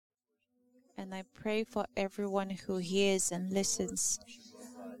and I pray for everyone who hears and listens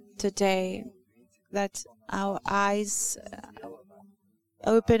today, that our eyes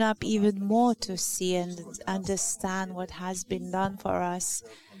open up even more to see and understand what has been done for us,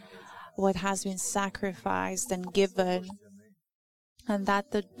 what has been sacrificed and given, and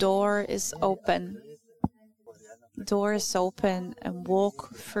that the door is open. Doors open, and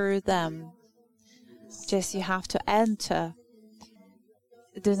walk through them. Just you have to enter.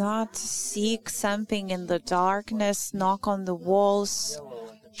 Do not seek something in the darkness, knock on the walls,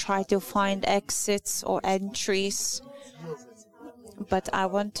 try to find exits or entries. But I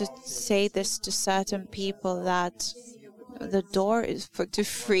want to say this to certain people, that the door to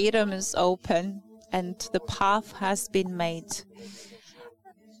freedom is open and the path has been made.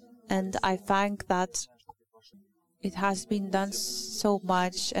 And I thank that it has been done so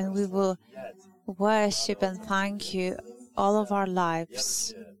much, and we will worship and thank you all of our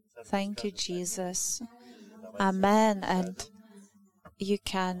lives. Thank you, Jesus. Amen. And you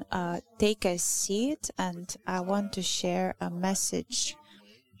can take a seat, and I want to share a message.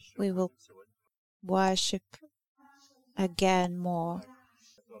 We will worship again more.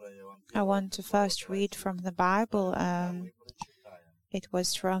 I want to first read from the Bible. It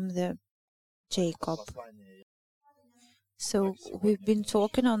was from the Jacob. So we've been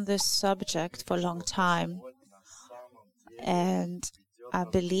talking on this subject for a long time, and I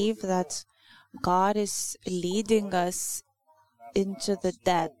believe that God is leading us into the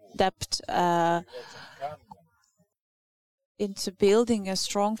depth, into building a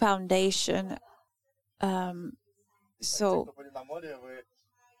strong foundation.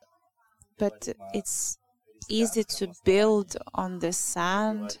 But it's easy to build on the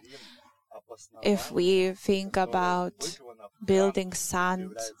sand. If we think about building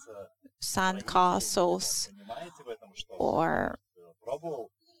sand castles, or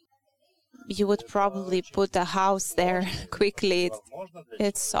you would probably put a house there quickly.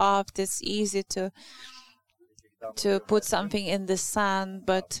 It's soft, it's easy to put something in the sand,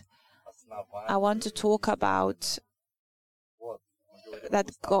 but I want to talk about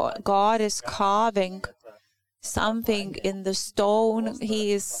that God is carving something in the stone.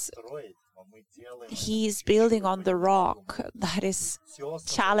 He is building on the rock that is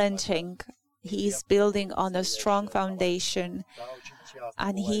challenging. He is building on a strong foundation,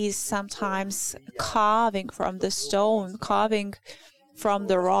 and he is sometimes carving from the stone, carving from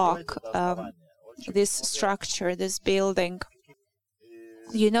the rock, this structure, this building.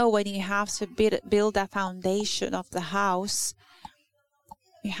 You know, when you have to build a foundation of the house,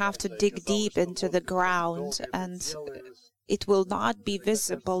 you have to dig deep into the ground, and it will not be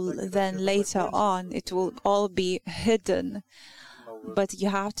visible. Then later on, it will all be hidden. But you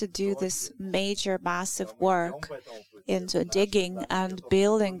have to do this major, massive work into digging and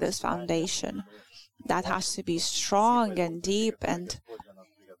building this foundation. That has to be strong and deep and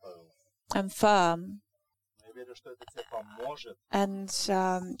firm. And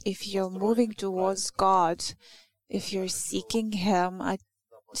if you're moving towards God, if you're seeking Him,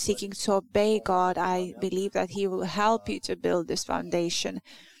 seeking to obey God, I believe that He will help you to build this foundation.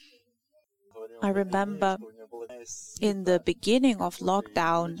 I remember in the beginning of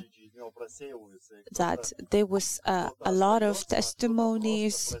lockdown that there was a lot of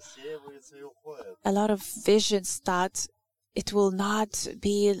testimonies, a lot of visions that it will not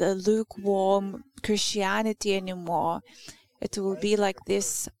be the lukewarm Christianity anymore. It will be like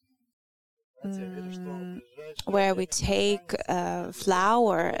this where we take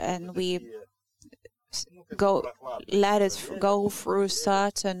flour and we let it go through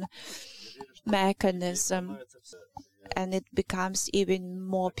certain mechanism, and it becomes even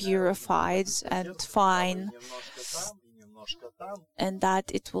more purified and fine, and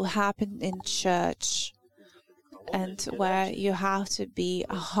that it will happen in church, and where you have to be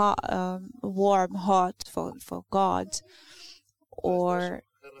warm, hot for God, or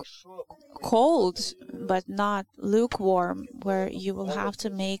cold but not lukewarm, where you will have to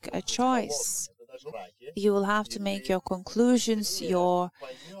make a choice. You will have to make your conclusions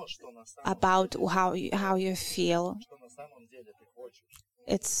about how you feel.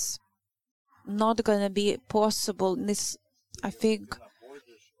 It's not going to be possible, I think,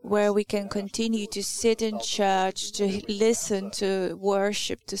 where we can continue to sit in church, to listen, to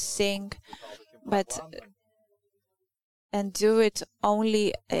worship, to sing, and do it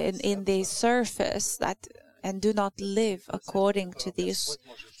only in the surface, and do not live according to these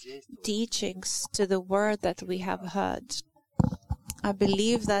teachings, to the word that we have heard. I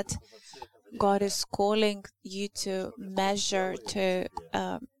believe that God is calling you to measure, to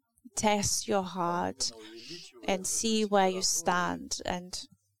test your heart and see where you stand. And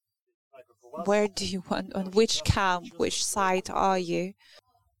where do you want, on which camp, which side are you?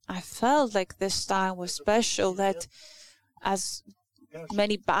 I felt like this time was special, that as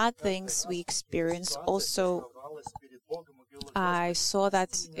many bad things we experienced, also I saw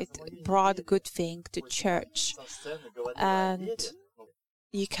that it brought good thing to church. And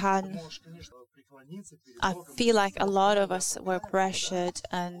I feel like a lot of us were pressured,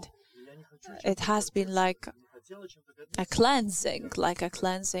 and it has been like a cleansing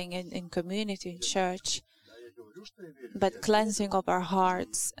in community, in church, but cleansing of our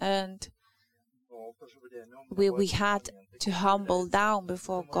hearts. And we had to humble down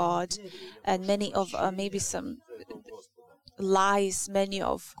before God, and many of maybe some lies, many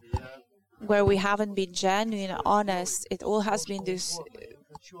of where we haven't been genuine, honest, it all has been this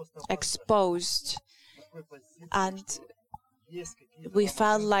exposed, and we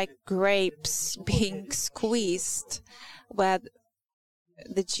felt like grapes being squeezed, where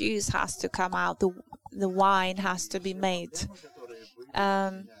the juice has to come out, the wine has to be made.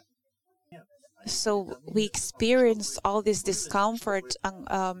 So we experienced all this discomfort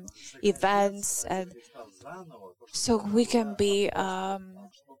and events, and so we can be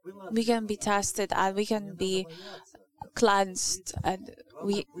tested, and we can be cleansed, and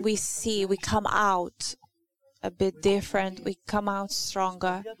we come out a bit different, we come out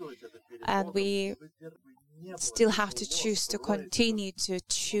stronger, and we still have to choose to continue to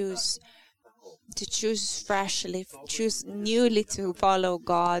choose freshly, choose newly to follow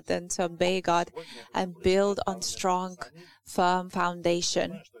God and to obey God and build on strong, firm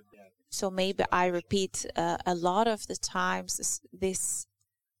foundation. So maybe I repeat a lot of the times this,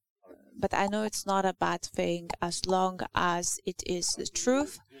 but I know it's not a bad thing as long as it is the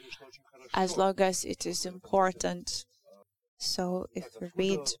truth, as long as it is important. So if we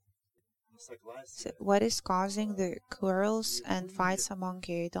read, what is causing the quarrels and fights among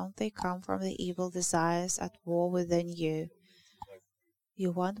you? Don't they come from the evil desires at war within you?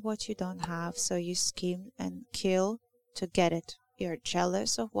 You want what you don't have, so you scheme and kill to get it. You're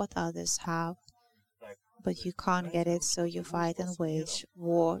jealous of what others have, but you can't get it, so you fight and wage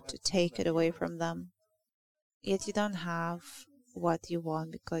war to take it away from them. Yet you don't have what you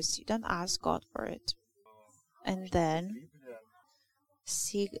want because you don't ask God for it. And then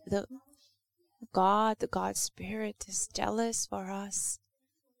see God's Spirit is jealous for us.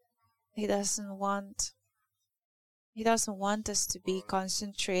 He doesn't want us to be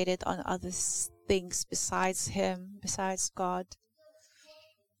concentrated on other things besides Him, besides God.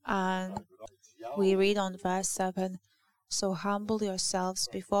 And we read on verse 7, so humble yourselves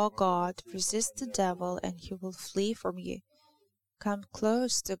before God, resist the devil, and he will flee from you. Come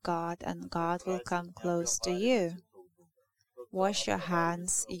close to God, and God will come close to you. Wash your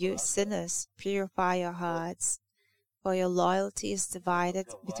hands, you sinners, purify your hearts, for your loyalty is divided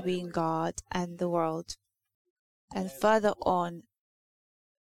between God and the world. And further on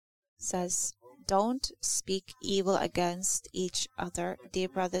says, don't speak evil against each other, dear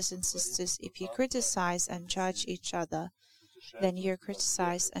brothers and sisters. If you criticize and judge each other, then you're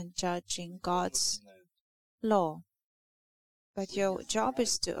criticizing and judging God's law. But your job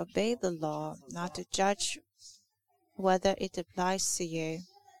is to obey the law, not to judge whether it applies to you.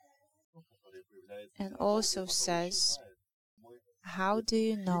 And also says, how do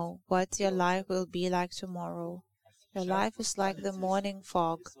you know what your life will be like tomorrow? Your life is like the morning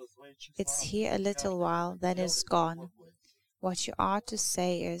fog. It's here a little while, then it's gone. What you ought to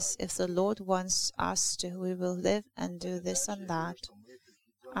say is, if the Lord wants us to, we will live and do this and that.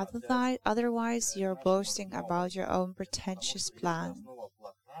 Otherwise, you're boasting about your own pretentious plan.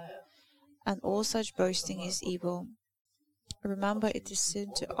 And all such boasting is evil. Remember, it is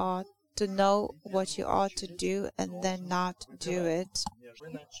sin to know what you ought to do and then not do it.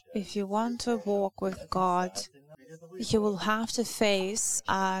 If you want to walk with God, you will have to face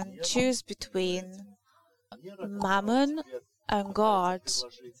and choose between Mammon and God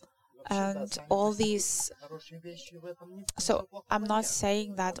and all these. So I'm not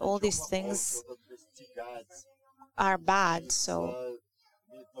saying that all these things are bad. So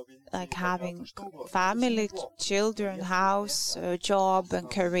like having family, children, house, job, and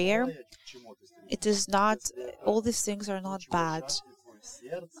career. It is not, all these things are not bad.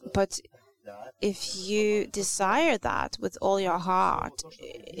 But if you desire that with all your heart,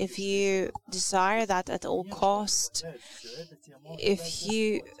 if you desire that at all cost, if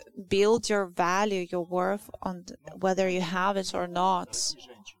you build your value, your worth on whether you have it or not,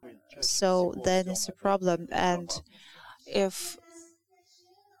 so then it's a problem. And if,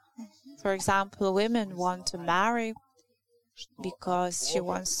 for example, women want to marry because she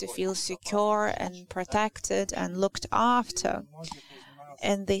wants to feel secure and protected and looked after,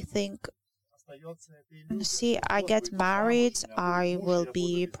 and they think see, I get married, I will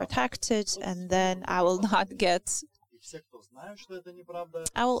be protected, and then I will not get.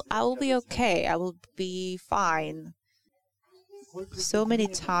 I will be okay. I will be fine. So many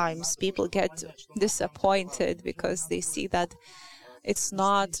times people get disappointed because they see that it's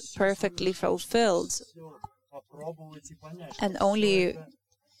not perfectly fulfilled, and only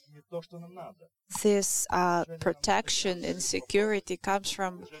this protection and security comes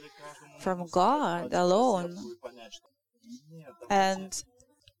from God alone. And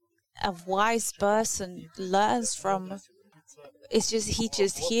a wise person learns from. He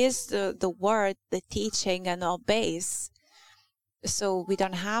just hears the word, the teaching, and obeys. So we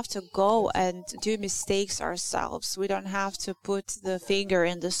don't have to go and do mistakes ourselves. We don't have to put the finger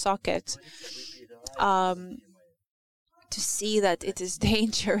in the socket to see that it is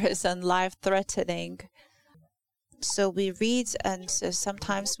dangerous and life-threatening. So we read and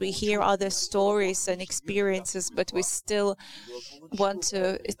sometimes we hear other stories and experiences, but we still want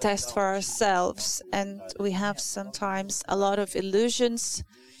to test for ourselves. And we have sometimes a lot of illusions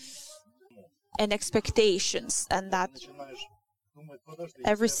and expectations, and that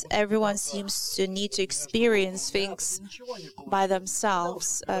everyone seems to need to experience things by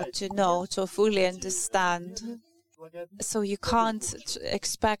themselves to fully understand. So you can't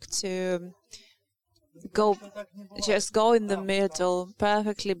expect to go in the middle,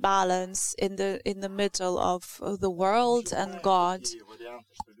 perfectly balanced in the middle of the world and God,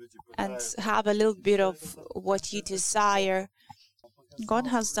 and have a little bit of what you desire. God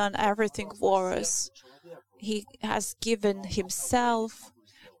has done everything for us. He has given himself.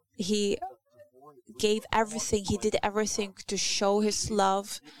 He gave everything. He did everything to show his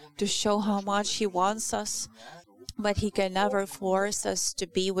love, to show how much he wants us. But he can never force us to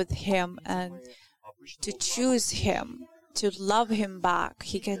be with him and to choose him, to love him back.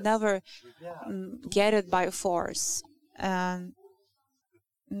 He can never get it by force. And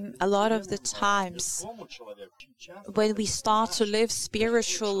a lot of the times, when we start to live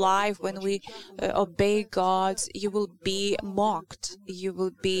spiritual life, when we obey God, you will be mocked. You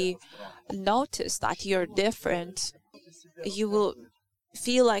will be noticed that you're different. You will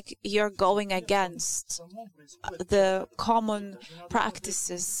feel like you're going against the common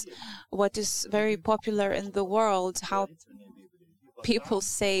practices, what is very popular in the world, how people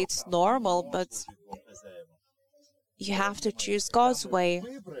say it's normal, but you have to choose God's way.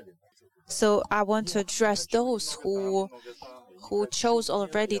 So I want to address those who chose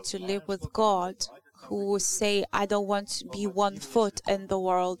already to live with God, who say, I don't want to be 1 foot in the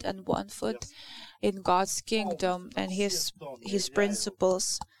world and 1 foot in God's kingdom and His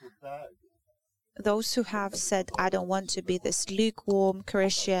principles. Those who have said, I don't want to be this lukewarm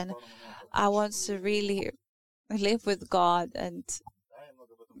Christian, I want to really live with God and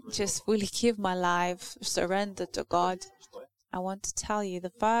just fully give my life, surrender to God. I want to tell you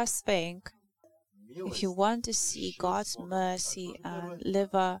the first thing, if you want to see God's mercy and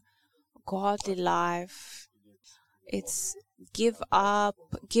live a godly life, it's give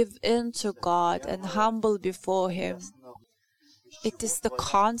in to God and humble before Him. It is the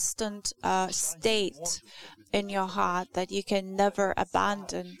constant state in your heart that you can never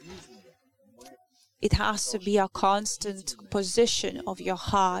abandon. It has to be a constant position of your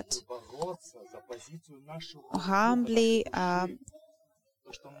heart. Humbly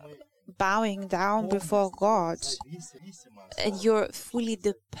bowing down before God, and you're fully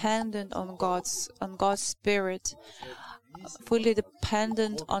dependent on God's Spirit, fully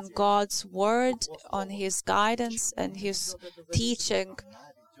dependent on God's Word, on His guidance and His teaching,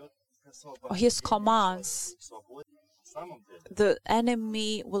 or His commands. The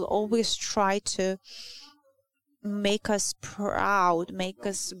enemy will always try to make us proud, make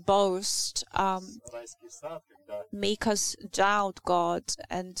us boast, make us doubt God.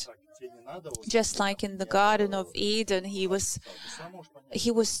 And just like in the Garden of Eden, he was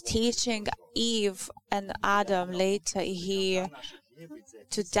teaching Eve and Adam later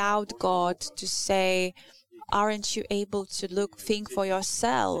to doubt God, to say, aren't you able to think for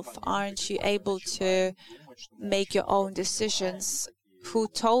yourself? Aren't you able to make your own decisions? Who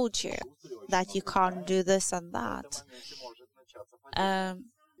told you that you can't do this and that?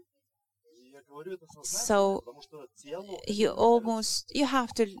 So you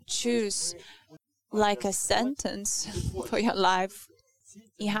have to choose like a sentence for your life.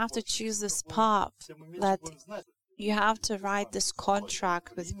 You have to choose this path, that you have to write this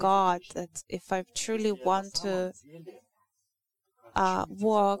contract with God, that if I truly want to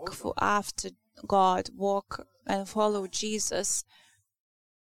walk after God, walk and follow Jesus,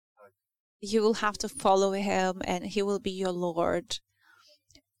 you will have to follow Him and He will be your Lord.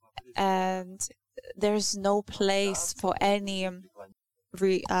 and there's no place for any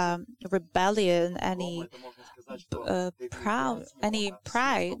rebellion, any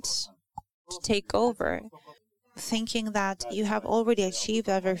pride to take over, thinking that you have already achieved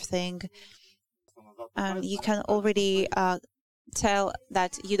everything and you can already tell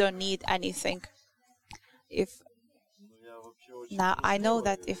that you don't need anything. Now I know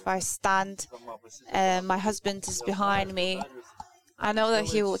that if I stand and my husband is behind me, I know that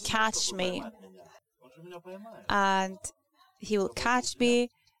he will catch me, and he will catch me,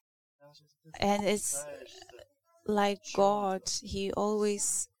 and it's like God, he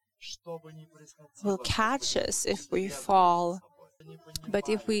always will catch us if we fall. But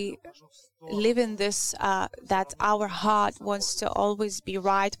if we live in this, that our heart wants to always be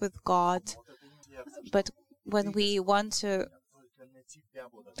right with God, but when we want to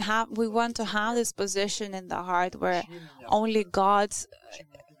have this position in the heart where only God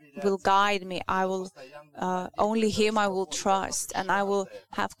will guide me, I will only Him I will trust, and I will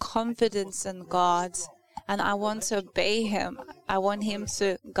have confidence in God, and I want to obey Him. I want Him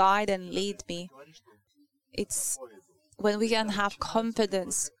to guide and lead me. It's when we can have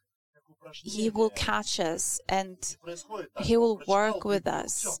confidence, He will catch us and He will work with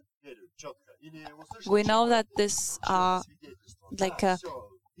us. We know that this like a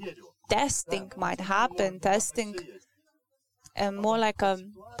testing might happen, testing more like a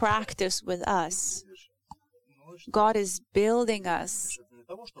practice with us. God is building us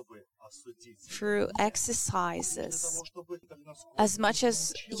through exercises. As much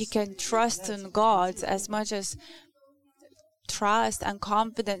as you can trust in God, as much as trust and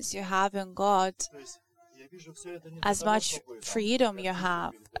confidence you have in God, as much freedom you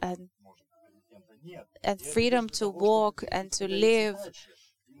have, and freedom to walk and to live,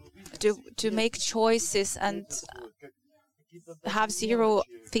 to make choices and have zero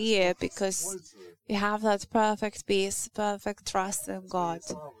fear, because you have that perfect peace, perfect trust in God.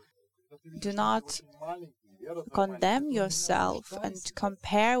 Do not condemn yourself and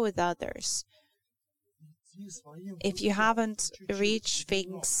compare with others. If you haven't reached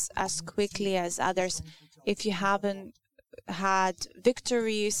things as quickly as others, if you haven't had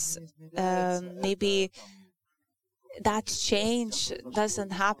victories, maybe that change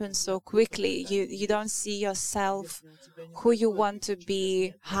doesn't happen so quickly. You don't see yourself who you want to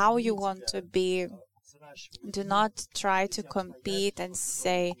be, how you want to be. Do not try to compete and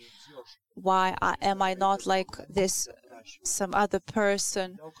say, why am I not like this, some other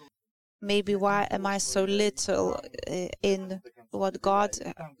person? Maybe why am I so little in what God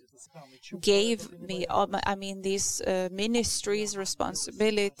gave me? I mean, these ministries,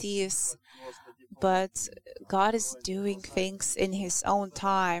 responsibilities. But God is doing things in His own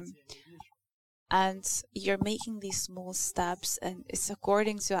time. And you're making these small steps, and it's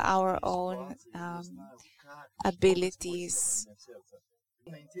according to our own abilities.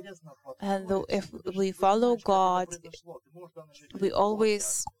 And though if we follow God, we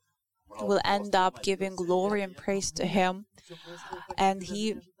always will end up giving glory and praise to Him. And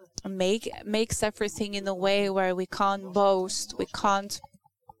He makes everything in a way where we can't boast, we can't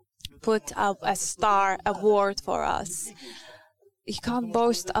put up a star award for us. You can't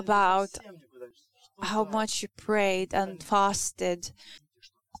boast about how much you prayed and fasted,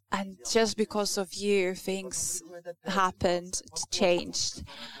 and just because of you things happened, changed.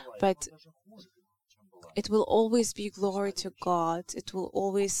 But it will always be glory to God. It will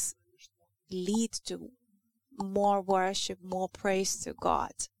always lead to more worship, more praise to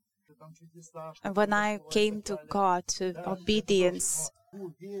God. And when I came to God, to obedience,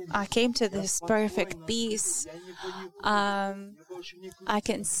 I came to this perfect peace. I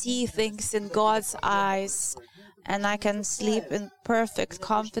can see things in God's eyes, and I can sleep in perfect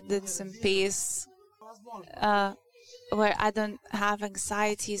confidence and peace, where I don't have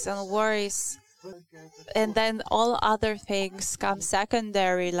anxieties and worries. And then all other things come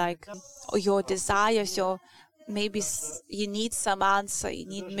secondary, like your desires, maybe you need some answer, you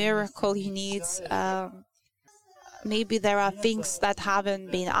need miracle, you need maybe there are things that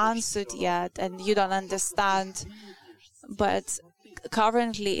haven't been answered yet and you don't understand. But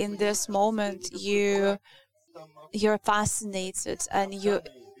currently in this moment you're fascinated, and you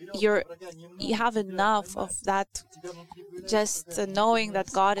have enough of that, just knowing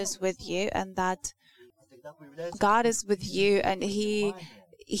that God is with you, and that God is with you, and He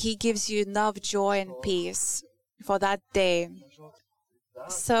gives you enough joy and peace for that day.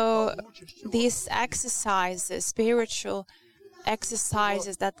 So these exercises, spiritual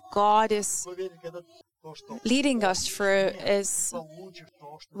exercises that God is leading us through is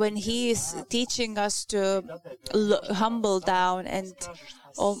when He is teaching us to humble down and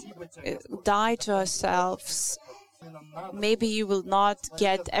die to ourselves. Maybe you will not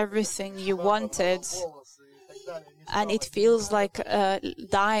get everything you wanted, and it feels like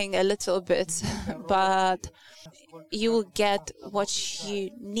dying a little bit, but you will get what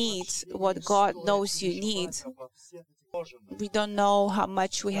you need, what God knows you need. We don't know how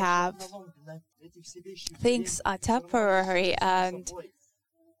much we have. Things are temporary, and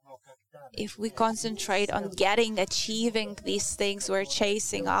if we concentrate on achieving these things we're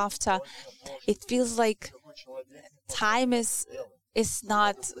chasing after, it feels like time is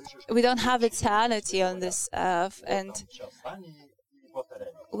not, we don't have eternity on this earth, and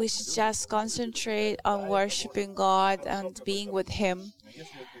we should just concentrate on worshiping God and being with Him,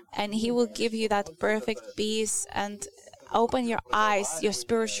 and He will give you that perfect peace and open your eyes, your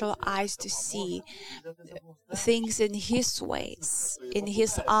spiritual eyes, to see things in His ways, in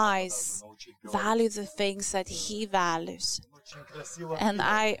His eyes. Value the things that He values. And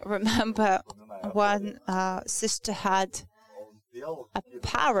I remember one sister had a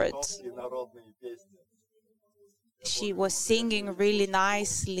parrot. She was singing really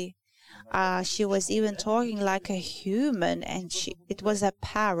nicely. She was even talking like a human, and it was a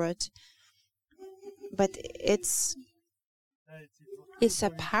parrot. But it's a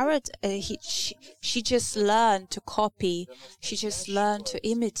parrot. She just learned to copy. She just learned to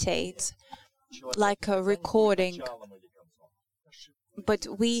imitate, like a recording. But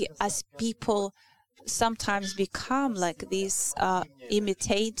we as people sometimes become like these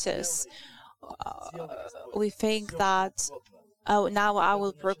imitators. We think that, oh, now I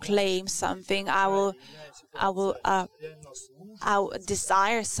will proclaim something. I will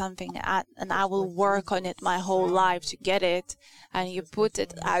desire something, and I will work on it my whole life to get it. And you put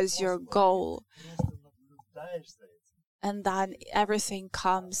it as your goal, and then everything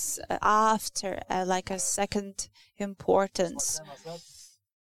comes after, like a second importance.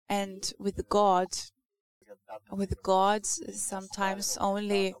 And with God, sometimes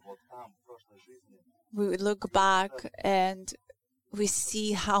only we look back and we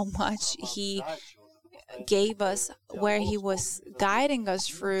see how much He gave us, where He was guiding us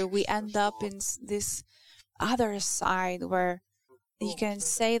through. We end up in this other side where you can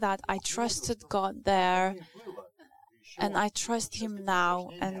say that I trusted God there, and I trust Him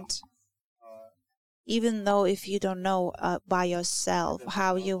now. And even though if you don't know by yourself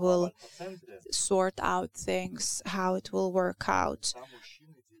how you will sort out things, how it will work out,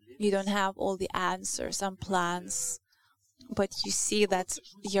 you don't have all the answers and plans, but you see that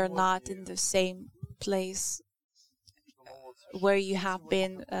you're not in the same place where you have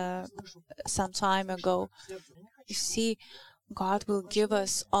been some time ago. You see, God will give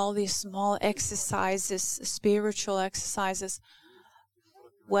us all these small exercises, spiritual exercises,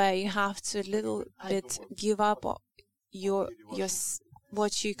 where you have to a little bit give up your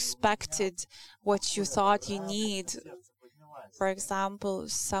what you expected, what you thought you need. For example,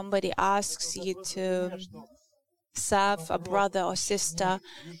 somebody asks you to serve a brother or sister,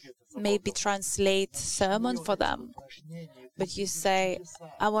 maybe translate sermon for them, but you say,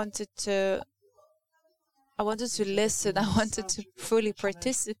 I wanted to listen, I wanted to fully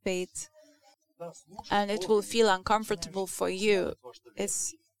participate, and it will feel uncomfortable for you.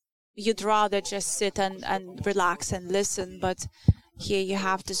 You'd rather just sit and relax and listen, but here you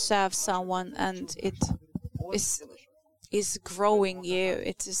have to serve someone, and it is growing you.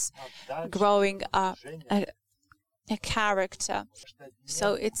 It is growing a character.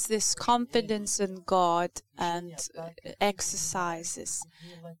 So it's this confidence in God and exercises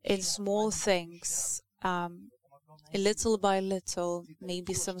in small things, little by little,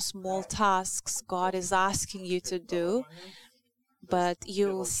 maybe some small tasks God is asking you to do. But you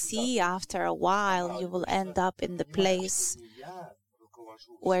will see after a while, you will end up in the place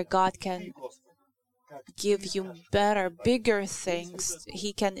where God can give you better, bigger things.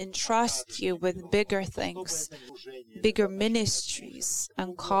 He can entrust you with bigger things, bigger ministries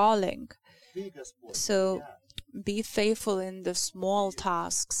and calling. So be faithful in the small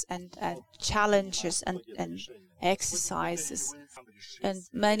tasks and challenges and exercises. And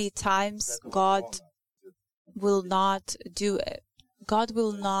many times God will not do it. God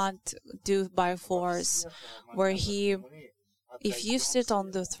will not do by force, where if you sit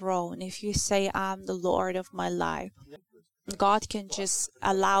on the throne, if you say, I'm the Lord of my life, God can just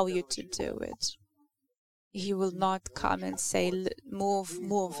allow you to do it. He will not come and say, move,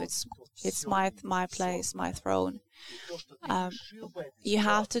 It's my place, my throne. You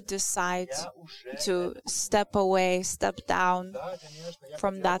have to decide to step away, step down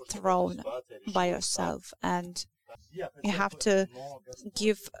from that throne by yourself, and you have to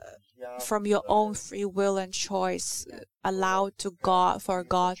give from your own free will and choice, allow for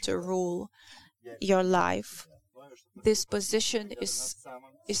God to rule your life. This position is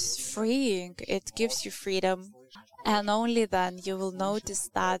freeing. It gives you freedom, and only then you will notice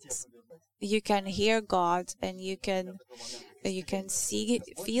that you can hear God and you can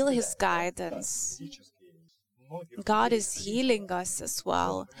feel His guidance. God is healing us as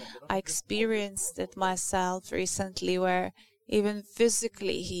well. I experienced it myself recently, where even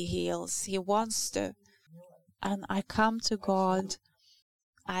physically He heals. He wants to. And I come to God.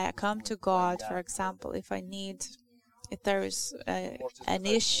 For example, if there is an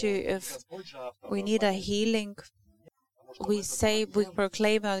issue, if we need a healing, we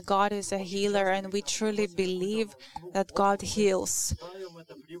proclaim that God is a healer, and we truly believe that God heals.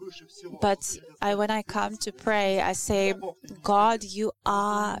 But when I come to pray, I say, God, you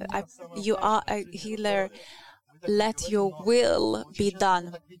are a healer. Let your will be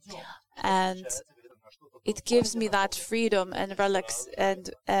done. And it gives me that freedom and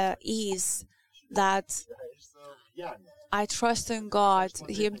ease that I trust in God,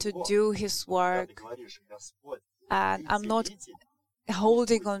 Him to do His work. And I'm not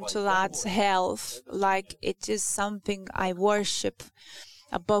holding on to that health like it is something I worship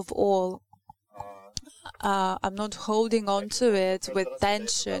above all. I'm not holding on to it with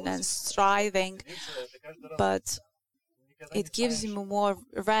tension and striving, but it gives me more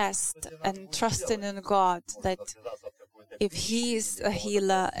rest and trusting in God, that if He is a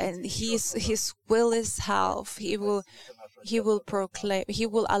healer and His will is health, He will proclaim, He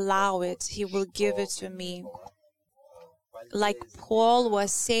will allow it, He will give it to me. Like Paul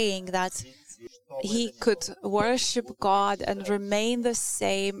was saying, that he could worship God and remain the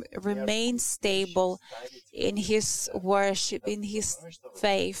same, remain stable in his worship, in his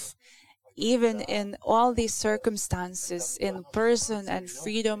faith, even in all these circumstances, in prison and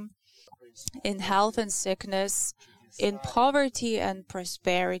freedom, in health and sickness, in poverty and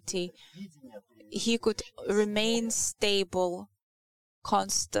prosperity. He could remain stable,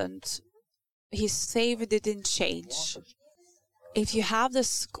 constant. His faith didn't change. If you have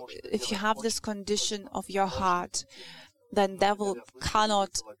this condition of your heart, then devil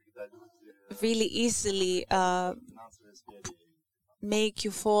cannot really easily make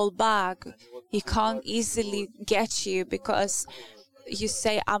you fall back. He can't easily get you, because you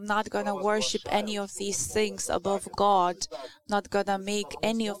say, I'm not going to worship any of these things above God, not going to make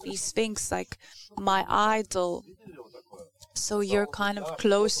any of these things like my idol. So you're kind of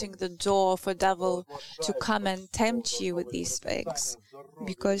closing the door for devil to come and tempt you with these things,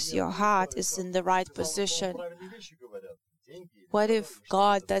 because your heart is in the right position. What if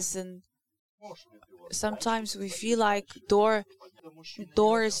God doesn't? Sometimes we feel like door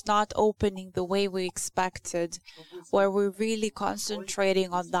is not opening the way we expected, where we're really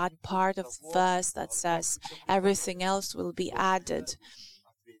concentrating on that part of the verse that says everything else will be added.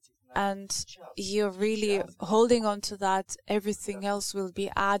 And you're really holding on to that everything else will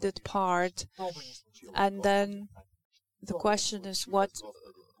be added part. And then the question is, what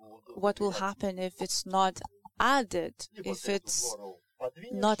will happen if it's not added? If it's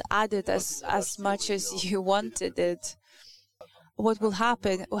not added as much as you wanted it? What will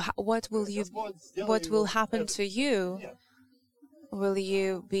happen? What will happen to you? Will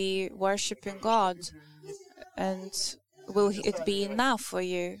you be worshiping God? And will it be enough for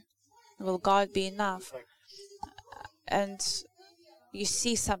you? Will God be enough? And you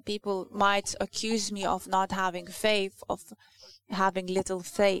see, some people might accuse me of not having faith, of having little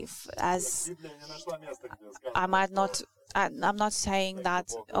faith, as I'm not saying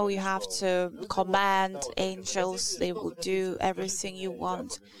that, oh, you have to command angels, they will do everything you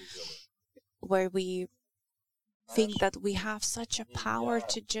want, where we think that we have such a power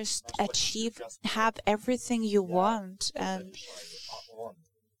to just have everything you want. And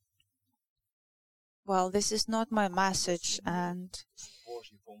well, this is not my message, and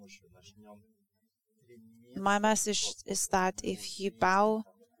my message is that if you bow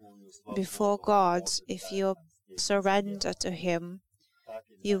before God, if you surrender to Him,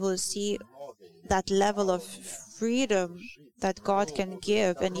 you will see that level of freedom that God can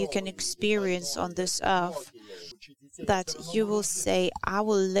give and you can experience on this earth, that you will say, I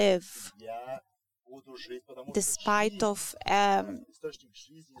will live despite of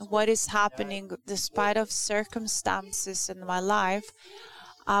what is happening, despite of circumstances in my life.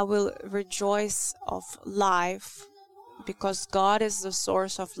 I will rejoice of life because God is the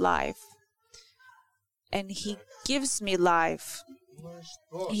source of life. And He gives me life.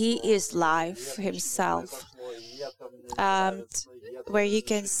 He is life Himself. And where you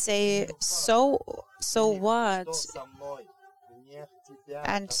can say, so what?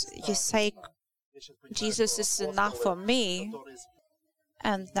 And you say, Jesus is enough for me.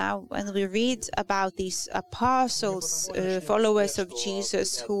 And now when we read about these apostles, followers of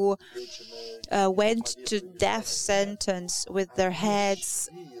Jesus, who went to death sentence with their heads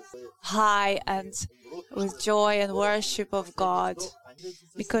high and with joy and worship of God,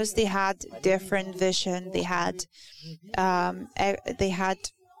 because they had different vision, they had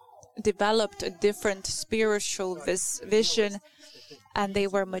developed a different spiritual vision, and they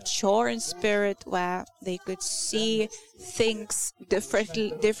were mature in spirit, where they could see things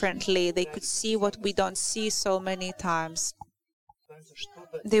differently. They could see what we don't see so many times.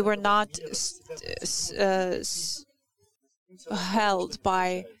 They were not held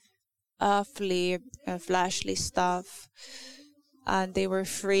by earthly, fleshly stuff, and they were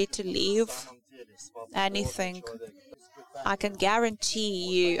free to leave anything. I can guarantee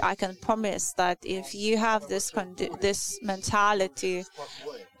you, I can promise that if you have this mentality,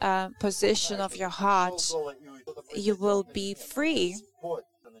 position of your heart, you will be free,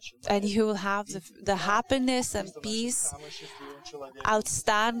 and you will have the happiness and peace,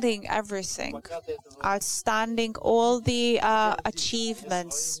 outstanding everything, outstanding all the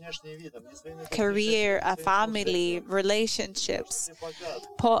achievements, career, family, relationships,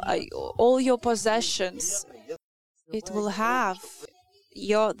 all your possessions. It will have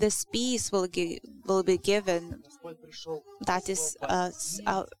this peace will be given. That is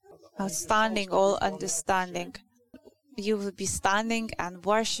outstanding, all understanding. You will be standing and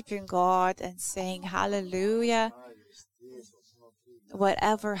worshiping God and saying hallelujah.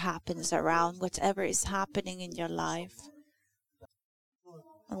 Whatever happens around, whatever is happening in your life,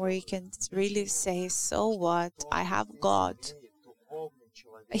 where you can really say, so what? I have God.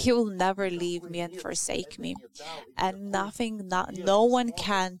 He will never leave me and forsake me. And no one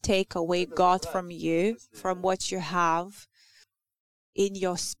can take away God from you, from what you have in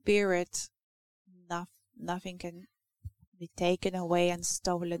your spirit. Nothing can be taken away and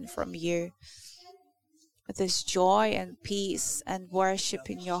stolen from you. This joy and peace and worship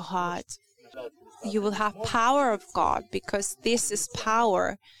in your heart. You will have power of God, because this is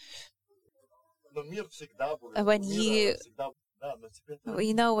power. When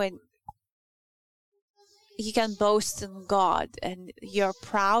when you can boast in God and you're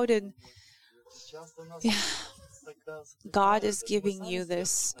proud, and God is giving you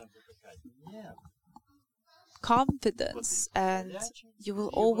this confidence, and you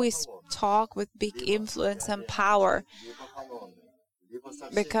will always talk with big influence and power,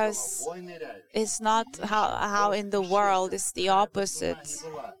 because it's not how in the world, it's the opposite.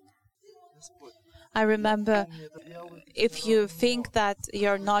 I remember, if you think that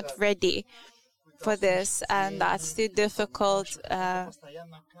you're not ready for this and that's too difficult,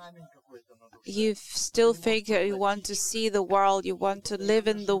 you still think you want to see the world, you want to live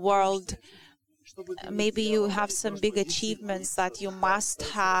in the world. Maybe you have some big achievements that you must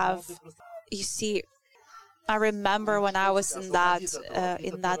have. You see, I remember when I was in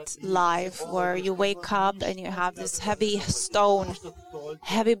that life where you wake up and you have this heavy stone,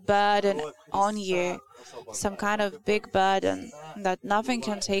 heavy burden on you, some kind of big burden that nothing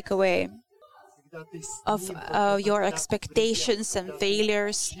can take away, of your expectations and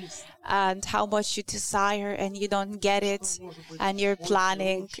failures, and how much you desire and you don't get it, and you're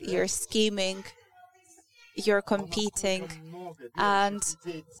planning, you're scheming, you're competing. And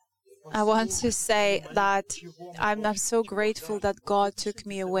I want to say that I'm so grateful that God took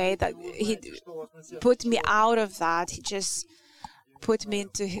me away, that He put me out of that. He just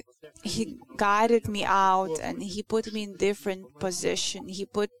He guided me out, and He put me in different position. He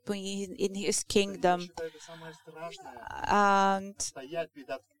put me in His kingdom. And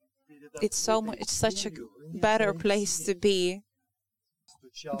it's such a better place to be.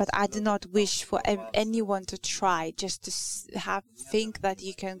 But I do not wish for anyone to try, just to think that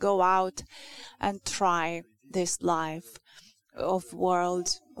you can go out and try this life of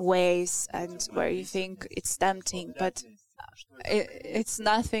world ways, and where you think it's tempting, but it's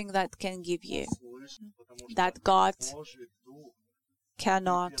nothing that can give you, that God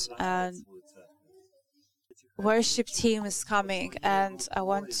cannot. And worship team is coming, and I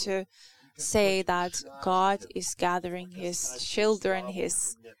want to say that God is gathering His children,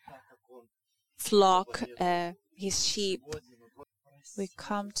 His flock, His sheep. We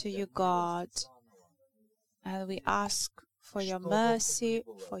come to you, God, and we ask for your mercy,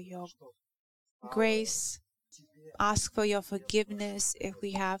 for your grace, ask for your forgiveness if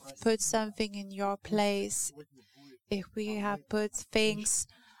we have put something in your place, if we have put things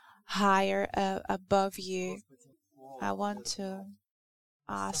higher above you. I want to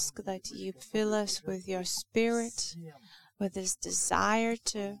ask that you fill us with your Spirit, with this desire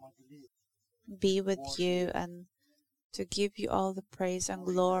to be with you and to give you all the praise and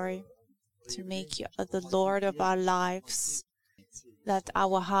glory, to make you the Lord of our lives, that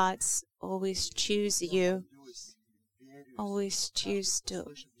our hearts always choose you, always choose to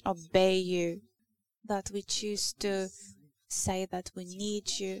obey you, that we choose to say that we need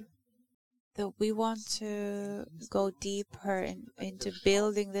you, that we want to go deeper into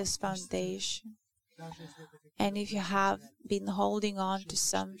building this foundation. And if you have been holding on to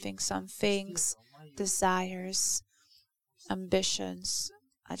something, some things, desires, ambitions,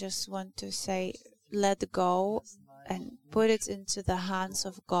 I just want to say, let go and put it into the hands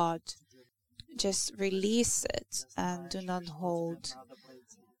of God. Just release it and do not hold.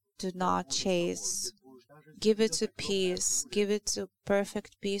 Do not chase. Give it to peace. Give it to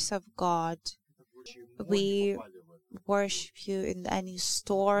perfect peace of God. We worship you in any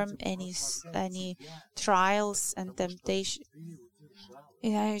storm, any trials and temptation,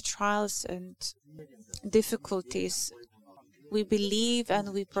 in any trials and difficulties. We believe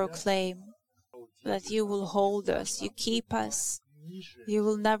and we proclaim that you will hold us, you keep us, you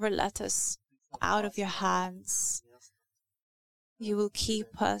will never let us out of your hands. You will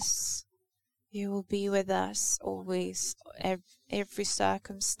keep us, you will be with us always, every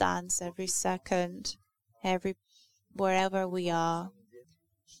circumstance, every second, wherever we are.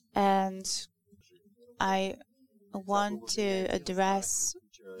 And I want to address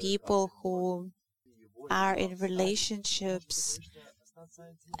people who are in relationships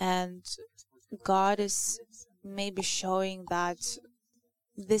and God is maybe showing that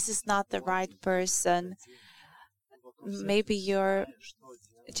this is not the right person. Maybe you're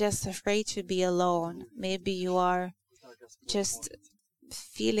just afraid to be alone. Maybe you are just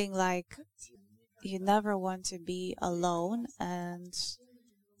feeling like you never want to be alone and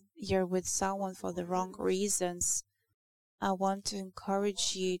you're with someone for the wrong reasons. I want to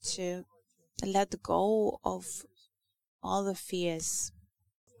encourage you to let go of all the fears.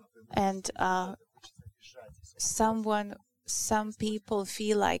 And some people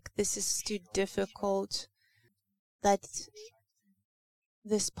feel like this is too difficult, that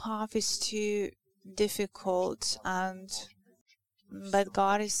this path is too difficult, but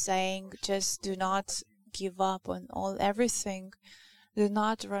God is saying, just do not give up on everything. Do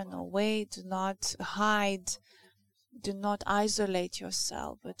not run away. Do not hide. Do not isolate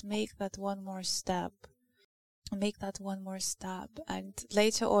yourself, but make that one more step. Make that one more step. And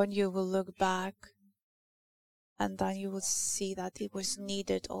later on you will look back and then you will see that it was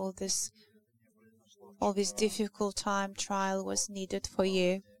needed. All this difficult trial was needed for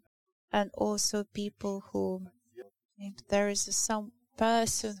you. And also people who, if there is some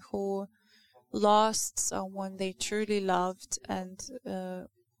person who lost someone they truly loved, and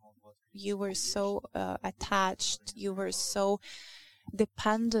you were so attached, you were so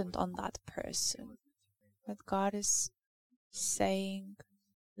dependent on that person. But God is saying,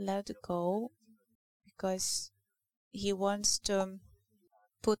 let go, because He wants to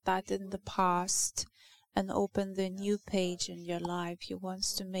put that in the past and open the new page in your life. He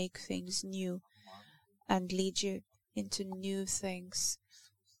wants to make things new and lead you into new things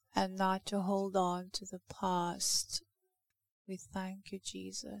and not to hold on to the past. We thank you,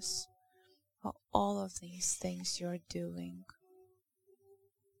 Jesus, for all of these things you're doing.